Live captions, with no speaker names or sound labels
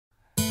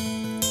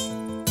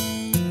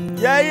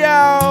Yeah,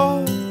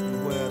 y'all.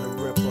 Beware the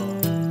Ripper.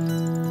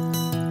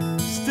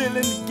 Still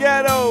in the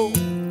ghetto.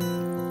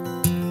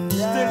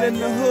 Still in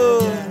the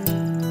hood.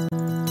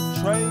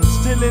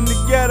 Still in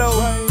the ghetto.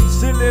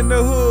 Still in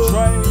the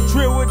hood.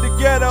 Trill with the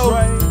ghetto.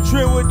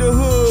 Trill with the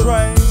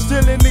hood.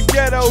 Still in the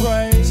ghetto.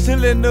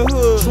 Still in the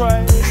hood.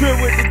 Trill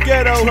with the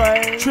ghetto.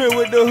 Trill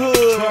with the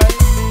hood.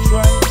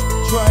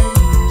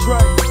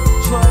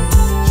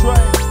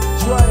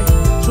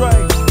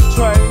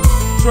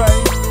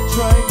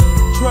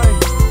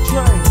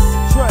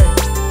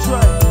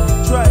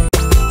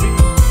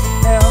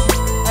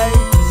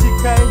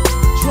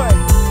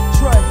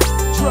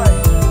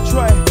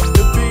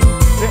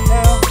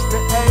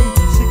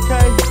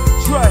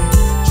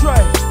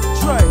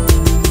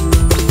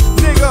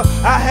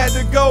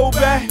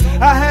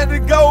 I had to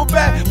go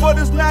back for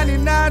this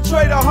 99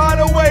 trade, a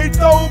Hardaway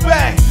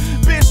throwback.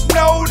 Bitch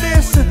know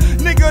this,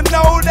 nigga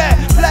know that.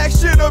 Black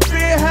shit have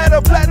been, had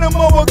a platinum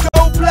over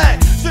gold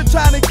black. Still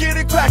trying to get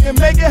it crackin',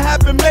 make it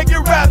happen, make it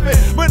rappin'.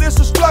 But it's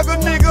a struggle,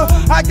 nigga.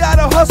 I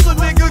gotta hustle,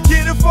 nigga.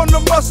 Get it from the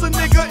muscle,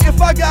 nigga.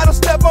 If I gotta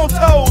step on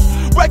toes,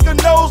 break a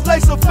nose,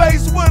 lace a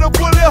face with a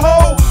bullet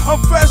hole.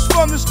 I'm fresh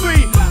from the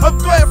street, a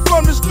threat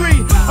from the street,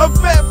 a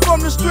vet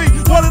from the street,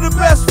 one of the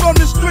best from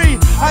the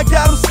street. I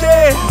got 'em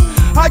scared,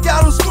 I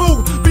got 'em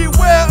spooked.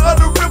 Beware of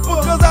the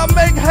Ripper, cause I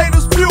make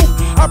haters puke.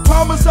 I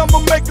promise I'ma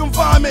make them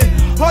vomit.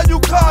 All you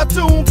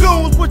cartoon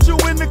goons, put you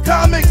in the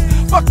comics.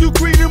 Fuck you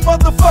greedy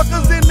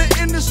motherfuckers in the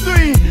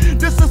industry.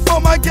 This is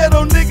for my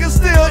ghetto niggas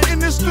still in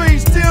the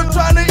streets, still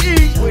trying to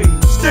eat.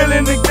 Still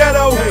in the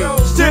ghetto,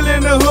 still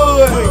in the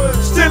hood.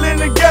 Still in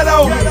the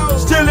ghetto,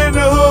 still in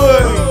the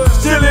hood.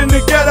 Still in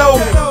the ghetto,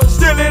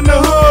 still in the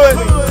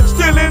hood.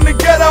 Still in the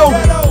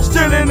ghetto,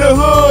 still in the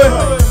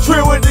hood.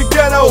 Trill with the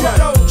ghetto,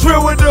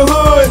 trill with the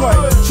hood.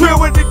 Trill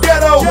with the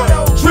ghetto,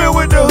 trill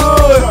with the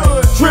hood.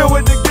 Trill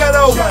with the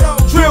ghetto,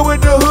 trill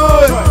with the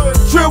hood.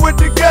 Trill with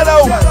the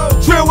ghetto,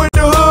 trill with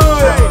the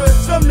hood.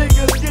 Some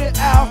niggas get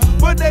out,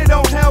 but they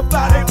don't help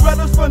out. They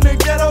brothers from the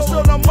ghetto,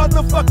 so the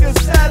motherfuckers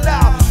sell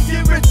out.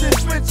 Get rich and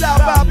switch out,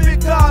 buy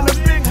big car and a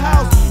big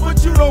house.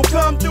 But you don't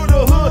come through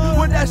the hood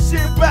with that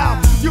shit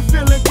bout. You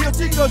feeling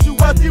guilty cause you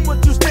wealthy,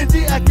 but you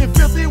stingy. Acting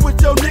filthy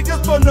with your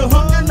niggas from the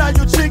hook and now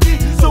you cheeky.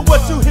 So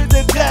what you hit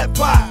the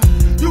jackpot?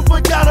 You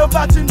forgot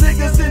about your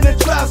niggas in the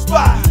trap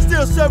spot.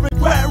 Still serving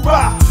crack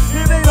rock.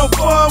 It ain't no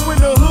fun when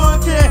the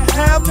hood can't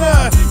have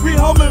none. We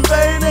home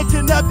invade and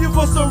kidnap you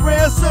for some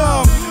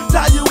ransom.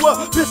 Tie you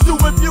up, pistol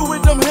whip you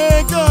with them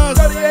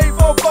handguns.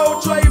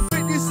 3844 Trey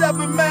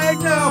 57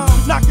 Magnum.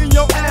 Knocking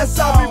your ass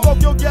out,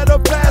 revoke your ghetto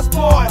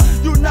passport.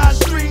 You not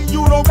street,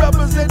 you don't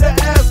represent the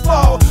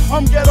asphalt.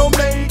 I'm ghetto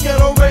made,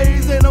 ghetto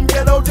raised, and I'm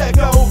ghetto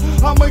deco.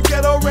 I'm a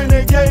ghetto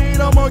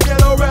renegade, I'm a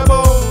ghetto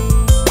rebel.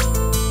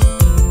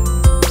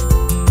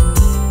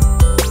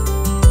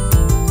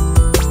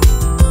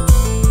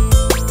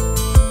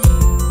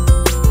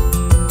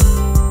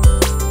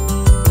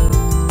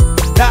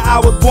 I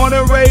was born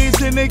and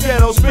raised in the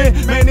ghetto,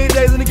 spent many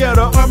days in the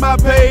ghetto, earned my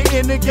pay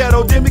in the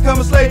ghetto, then become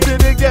a slave to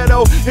the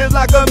ghetto. It's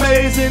like a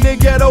maze in the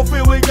ghetto,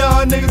 filled with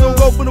young niggas who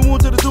go from the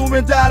womb to the tomb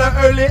and died at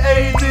early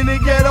age in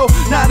the ghetto.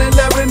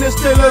 9/11 is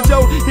still a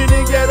joke in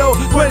the ghetto.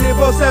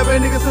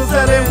 24/7 niggas still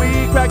selling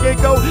weed, crack and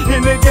coke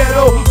in the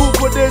ghetto. Who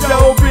put the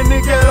dope in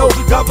the ghetto?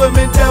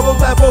 Government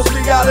devils, black folks,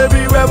 we gotta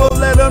be rebels.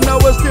 Let them know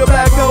it's still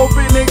black hope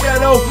in the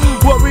ghetto.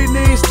 What we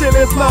need still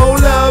is more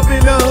love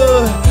in the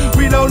hood.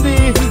 We don't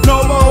need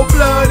no more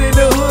blood in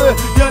the hood.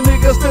 Young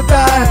niggas to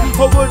die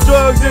over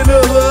drugs in the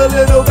hood.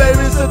 Little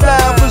babies to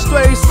die for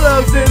straight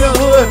slugs in the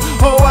hood.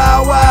 Oh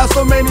why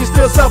so many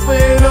still suffer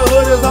in the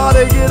hood. It's hard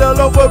to get a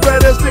loaf of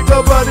bread and stick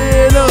a butter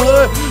in the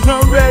hood.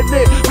 I'm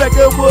redneck,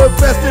 record wood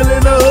fest still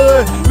in the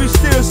hood. We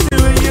still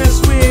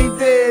serious, we ain't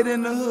dead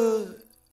in the hood.